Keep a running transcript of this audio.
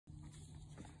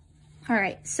All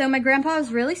right, so my grandpa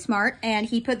is really smart and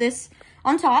he put this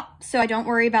on top so I don't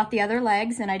worry about the other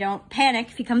legs and I don't panic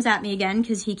if he comes at me again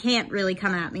because he can't really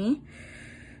come at me.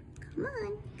 Come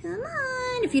on, come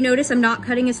on. If you notice, I'm not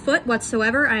cutting his foot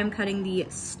whatsoever. I am cutting the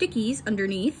stickies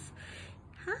underneath.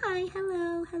 Hi,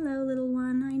 hello, hello, little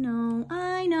one. I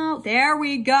know. There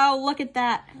we go, look at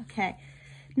that. Okay,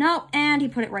 no, and he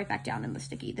put it right back down in the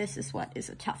sticky. This is what is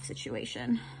a tough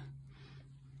situation.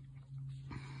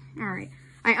 All right,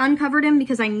 I uncovered him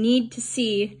because I need to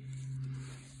see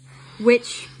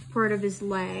which part of his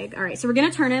leg. All right, so we're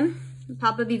gonna turn him.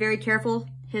 Papa, be very careful.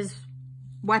 His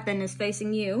weapon is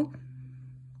facing you.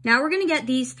 Now we're gonna get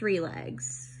these 3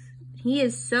 legs. He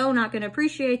is so not gonna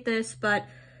appreciate this, but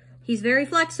he's very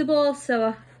flexible,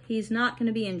 so he's not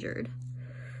gonna be injured.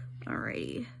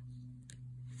 Alrighty.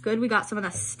 Good, we got some of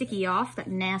that sticky off, that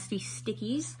nasty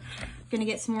stickies. Gonna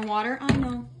get some more water. I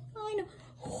know.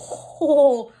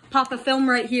 Oh, Papa, film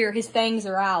right here. His fangs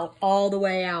are out, all the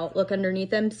way out. Look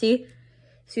underneath him, see?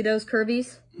 See those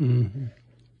curvies? Mm-hmm.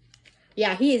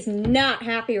 Yeah, he is not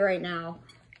happy right now,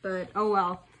 but oh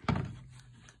well.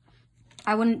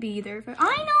 I wouldn't be either if I know,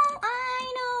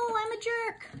 I'm a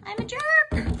jerk.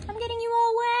 I'm getting you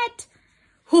all wet.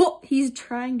 Oh, he's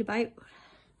trying to bite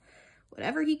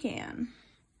whatever he can.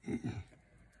 I know.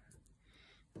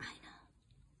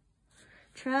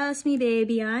 Trust me,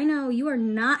 baby, I know you are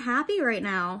not happy right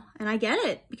now. And I get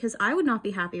it, because I would not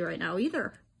be happy right now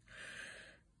either.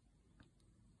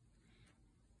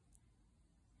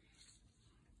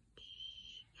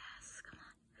 Yes, come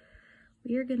on.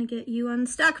 We are gonna get you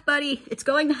unstuck, buddy. It's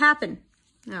going to happen.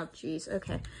 Oh, geez,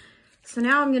 okay. So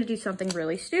now I'm gonna do something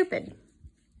really stupid.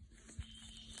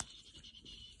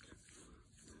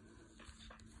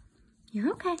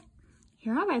 You're okay.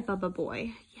 You're all right, Bubba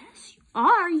boy. Yes, you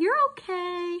are. You're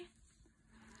okay.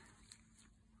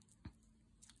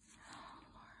 Oh,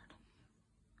 Lord.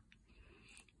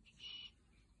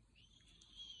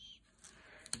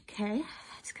 Okay,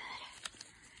 that's good.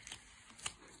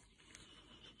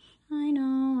 I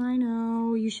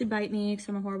know. You should bite me because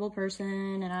I'm a horrible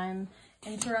person and I'm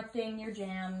interrupting your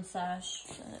jam sesh,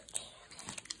 but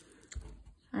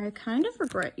I kind of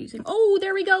regret using, oh,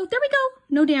 there we go.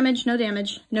 No damage,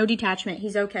 no detachment.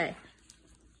 He's okay.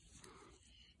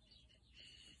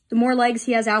 The more legs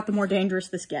he has out, the more dangerous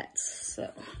this gets.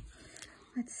 So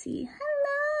let's see.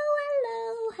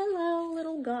 Hello,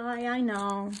 little guy. I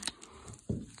know.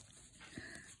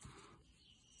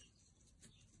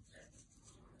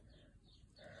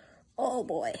 Oh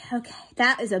boy, okay.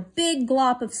 That is a big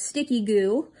glop of sticky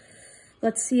goo.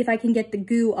 Let's see if I can get the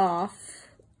goo off.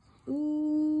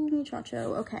 Ooh,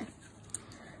 muchacho, okay.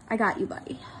 I got you,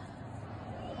 buddy.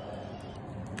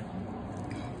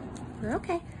 You're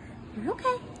okay.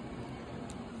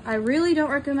 I really don't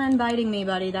recommend biting me,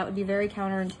 buddy. That would be very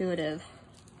counterintuitive.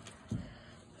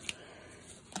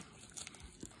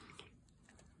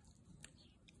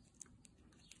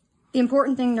 The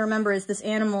important thing to remember is this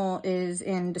animal is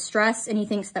in distress and he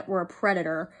thinks that we're a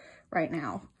predator right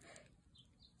now.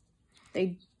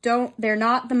 They're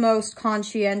not the most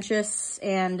conscientious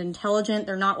and intelligent.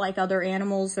 They're not like other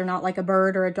animals. They're not like a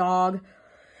bird or a dog.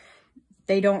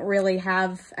 They don't really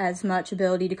have as much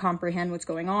ability to comprehend what's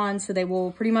going on, so they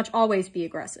will pretty much always be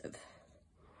aggressive.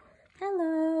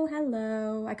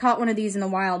 Hello. I caught one of these in the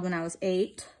wild when I was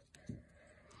 8.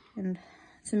 And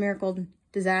it's a miracle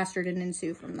disaster didn't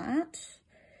ensue from that.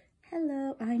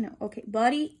 Hello, I know. Okay,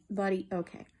 buddy,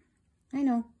 okay. I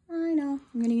know.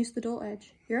 I'm gonna use the dull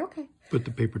edge. You're okay. Put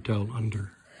the paper towel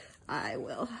under. I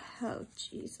will. Oh,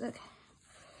 jeez, okay.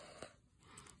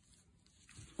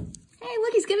 Hey,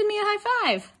 look, he's giving me a high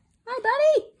five. Hi,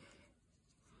 buddy.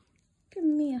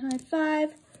 Giving me a high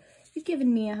five. He's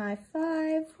giving me a high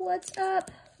five. What's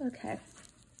up? Okay.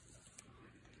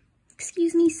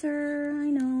 Excuse me, sir. I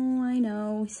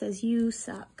know. He says you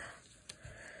suck.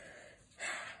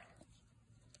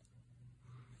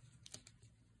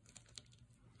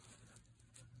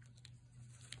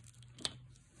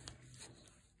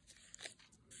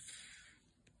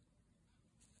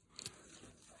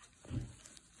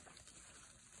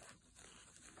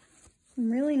 I'm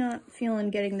really not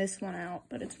feeling getting this one out,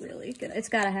 but it's really good. It's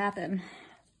gotta happen.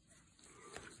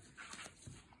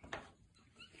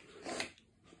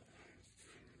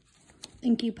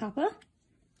 Thank you, Papa.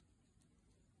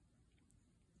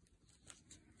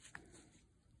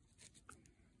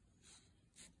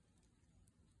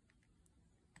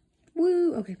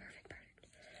 Woo! Okay, perfect.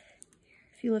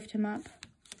 If you lift him up.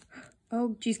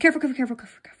 Oh, geez. Careful.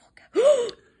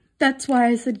 That's why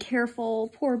I said careful.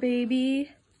 Poor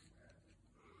baby.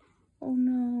 Oh,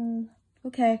 no.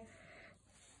 Okay.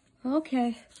 Oh,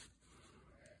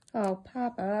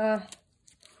 Papa.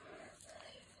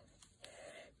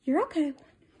 You're okay.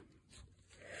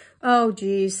 Oh,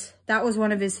 geez. That was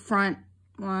one of his front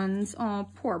ones. Oh,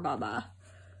 poor Bubba.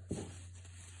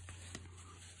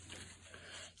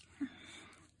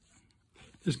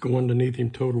 Just go underneath him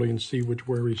totally and see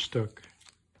where he's stuck.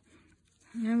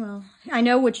 I will. I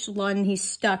know which one he's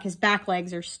stuck. His back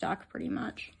legs are stuck pretty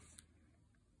much.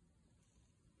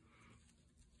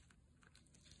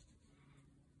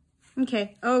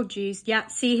 Okay. Oh, geez. Yeah,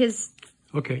 see his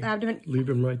abdomen. Leave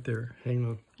him right there. Hang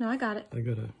on. No, I got it. I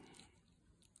gotta...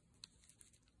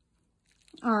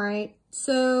 All right.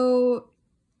 So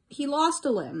he lost a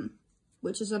limb,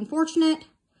 which is unfortunate,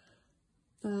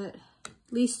 but at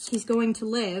least he's going to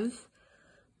live.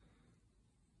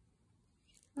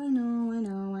 I know, I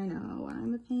know, I know.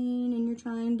 I'm a pain and you're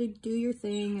trying to do your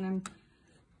thing and I'm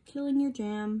killing your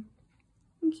jam.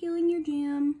 I'm killing your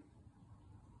jam.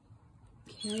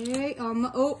 Okay,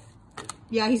 oh.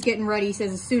 Yeah, he's getting ready. He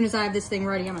says, as soon as I have this thing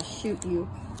ready, I'm gonna shoot you.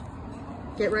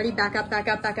 Get ready, back up, back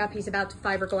up, back up. He's about to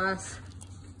fiberglass.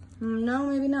 No,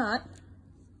 maybe not.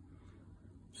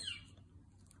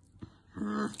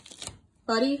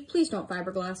 Buddy, please don't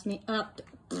fiberglass me up.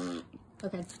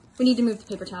 Okay, we need to move the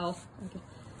paper towel. Okay,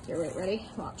 get right, ready,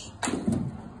 watch.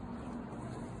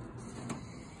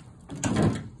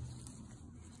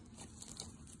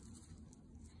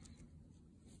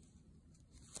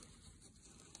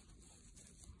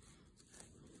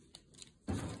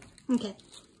 Okay,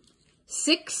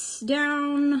 6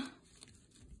 down,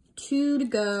 2 to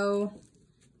go.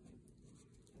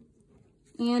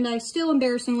 And I still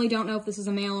embarrassingly don't know if this is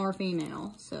a male or a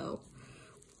female, so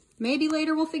maybe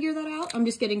later we'll figure that out. I'm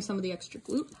just getting some of the extra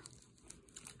gloop.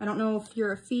 I don't know if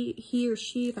you're a he or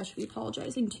she, if I should be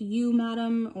apologizing to you,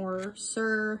 madam, or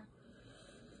sir.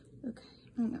 Okay,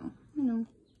 I know, I know,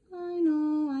 I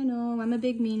know, I know. I'm a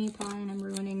big meanie pie and I'm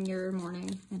ruining your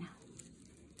morning. I know.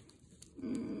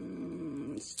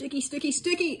 Sticky, sticky,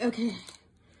 sticky. Okay.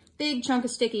 Big chunk of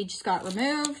sticky just got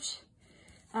removed.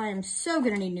 I am so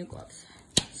gonna need new gloves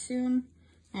soon.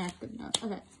 Good enough.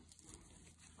 Okay.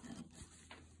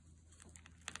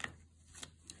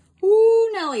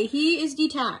 Ooh, Nelly, he is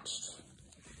detached.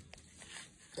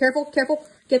 Careful, careful.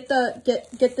 Get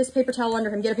this paper towel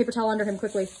under him. Get a paper towel under him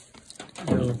quickly.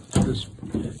 No,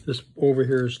 this over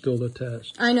here is still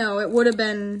attached. I know, it would have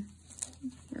been.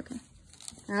 Okay.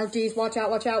 Oh, geez, watch out,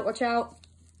 watch out, watch out.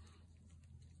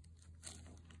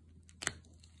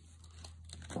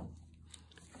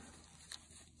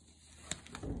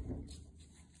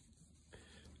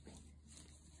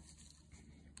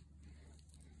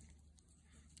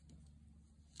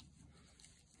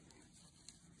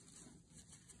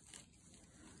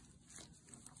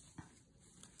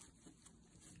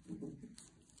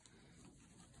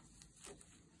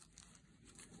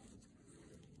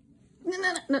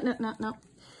 No.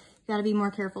 Gotta be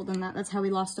more careful than that. That's how we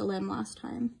lost a limb last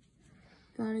time.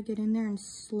 Gotta get in there and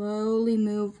slowly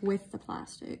move with the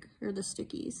plastic, or the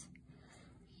stickies.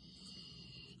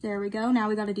 There we go. Now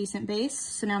we got a decent base.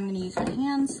 So now I'm gonna use my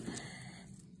hands.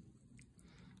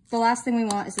 The last thing we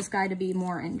want is this guy to be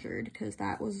more injured, because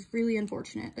that was really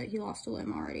unfortunate that he lost a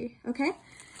limb already. Okay?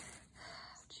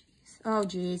 Oh,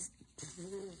 geez.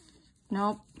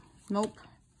 Nope. Nope.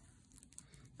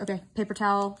 Okay, paper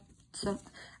towel. So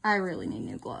I really need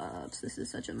new gloves. This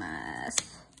is such a mess.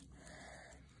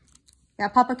 Yeah,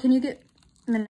 Papa, can you get